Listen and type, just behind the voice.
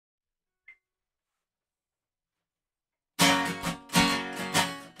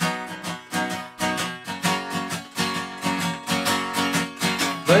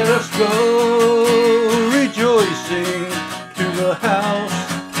Let us go rejoicing to the house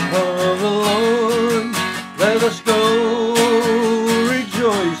of the Lord. Let us go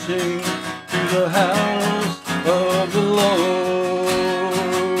rejoicing to the house of the Lord.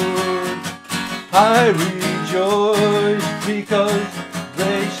 I rejoice because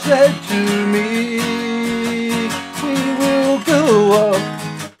they said to me, we will go up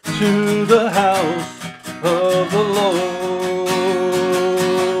to the house of the Lord.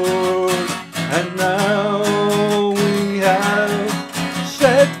 And now we have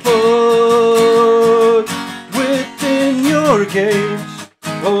set foot within your gates,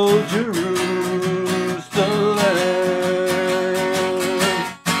 O Jerusalem.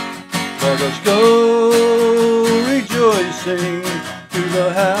 Let us go rejoicing to the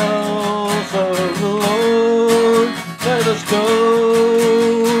house of the Lord. Let us go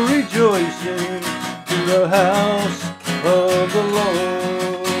rejoicing to the house of the Lord.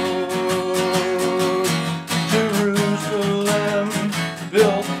 Jerusalem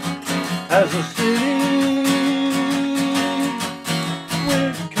built as a city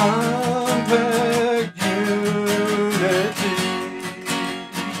with compact unity.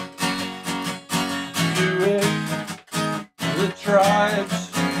 To it the tribes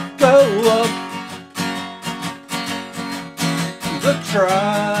go up, the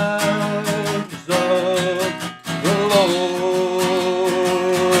tribes of the Lord.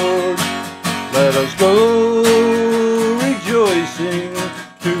 Let us go rejoicing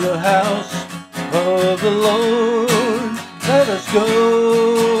to the house of the Lord. Let us go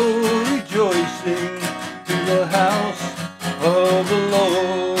rejoicing to the house of the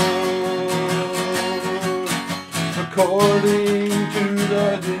Lord. According to the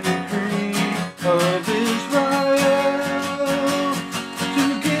decree of Israel, to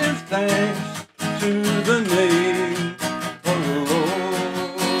give thanks to the name of the Lord.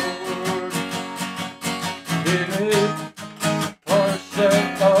 In it are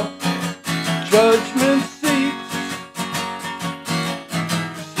set up judgment seats,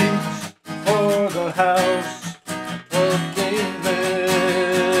 seats for the house of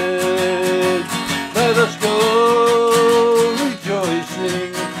David. Let us go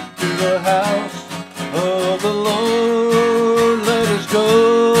rejoicing to the house of the Lord. Let us go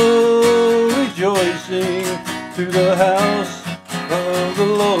rejoicing to the house of the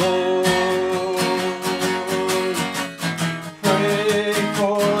Lord. Pray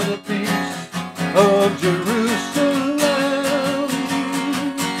for the peace of Jerusalem.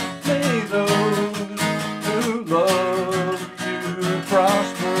 May those who love you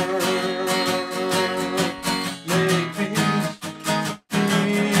prosper. May peace be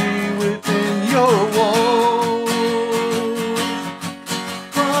within your walls,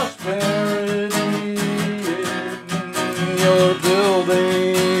 prosperity in your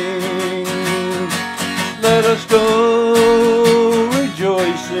buildings. Let us go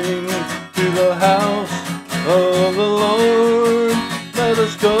rejoicing to the house of the Lord. Let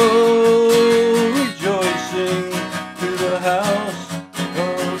us go rejoicing to the house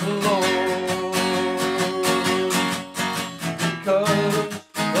of the Lord. Because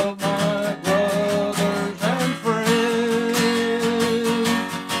of my brothers and friends,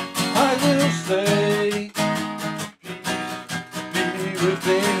 I will say, peace be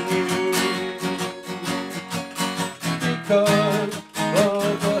within you. Because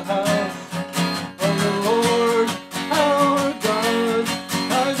of the house of the Lord, our God,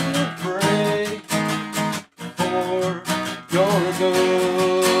 I will pray for your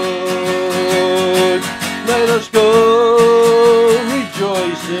good. Let us go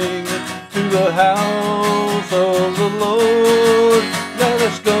rejoicing to the house of the Lord. Let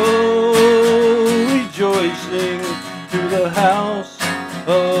us go rejoicing to the house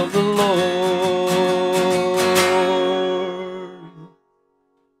of the Lord.